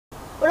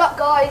What up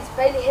guys,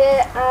 Bailey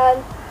here,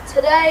 and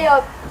today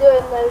I'm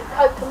doing the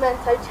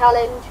Coca-Cola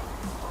challenge.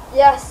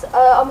 Yes,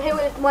 I'm here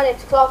with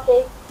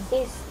MyNamesClarky.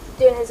 He's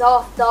doing his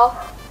after.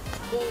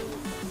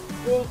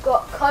 He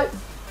got Coke,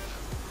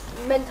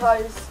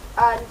 Mentos,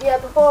 and yeah,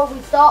 before we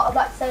start I'd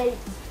like to say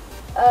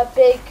a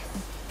big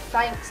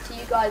thanks to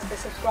you guys for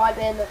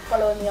subscribing and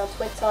following me on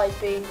Twitter. It's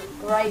been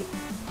great,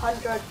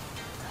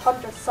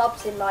 100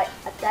 subs in like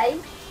a day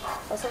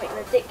or something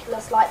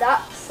ridiculous like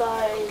that, so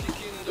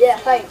yeah,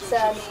 thanks,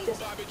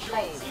 just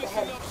thanks to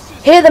him.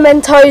 Here are the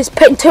Mentos,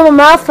 putting two in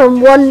my mouth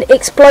and one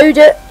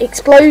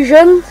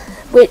explosion,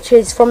 which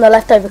is from the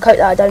leftover Coke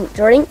that I don't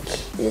drink.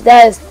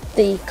 There's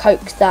the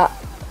Coke that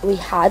we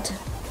had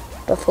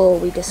before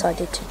we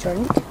decided to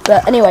drink,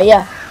 but anyway,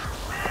 yeah.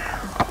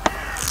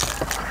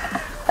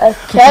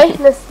 Okay,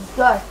 let's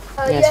go.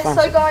 Yes,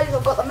 so guys,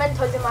 I've got the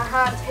Mentos in my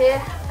hand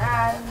here,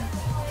 and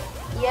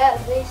yeah,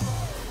 this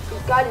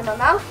is going in my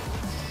mouth.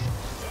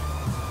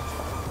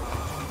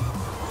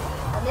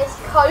 And this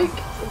Coke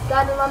is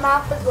going in my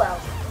mouth as well.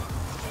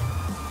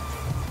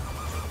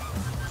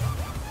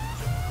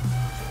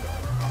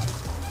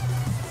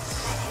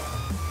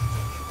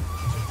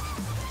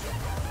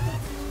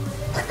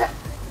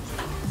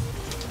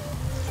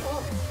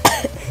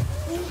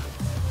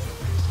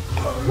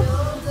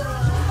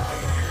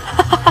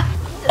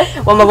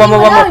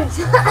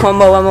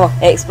 One more.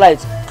 It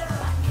explodes.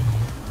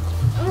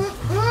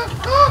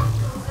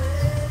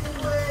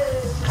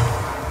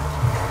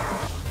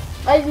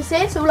 As you can see,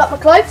 it's all up my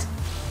clothes,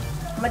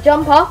 my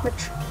jumper,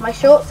 my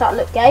shorts that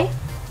look gay,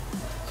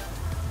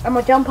 and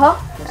my jumper,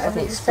 as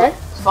it said.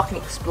 It's fucking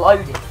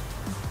exploding.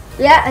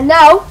 Yeah, and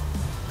now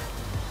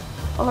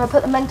I'm going to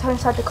put the Mento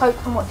inside the Coke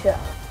and watch it.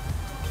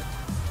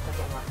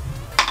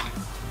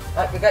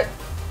 Okay, go.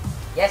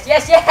 Yes!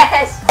 That's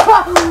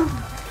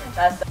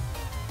the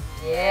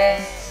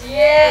yes!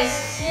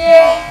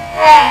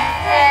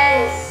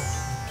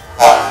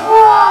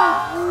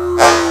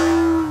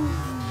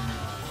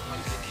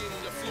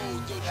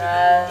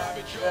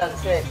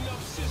 That's it.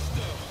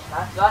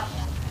 That's right.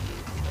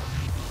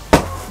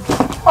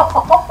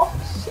 Oh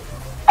shit!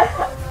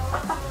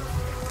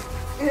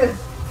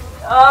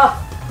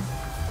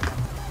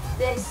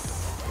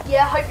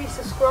 Yeah, hope you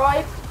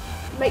subscribe.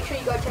 Make sure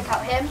you go check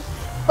out him.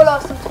 Follow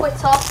us on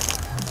Twitter.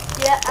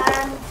 Yeah,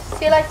 and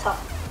see you later.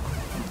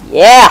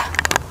 Yeah.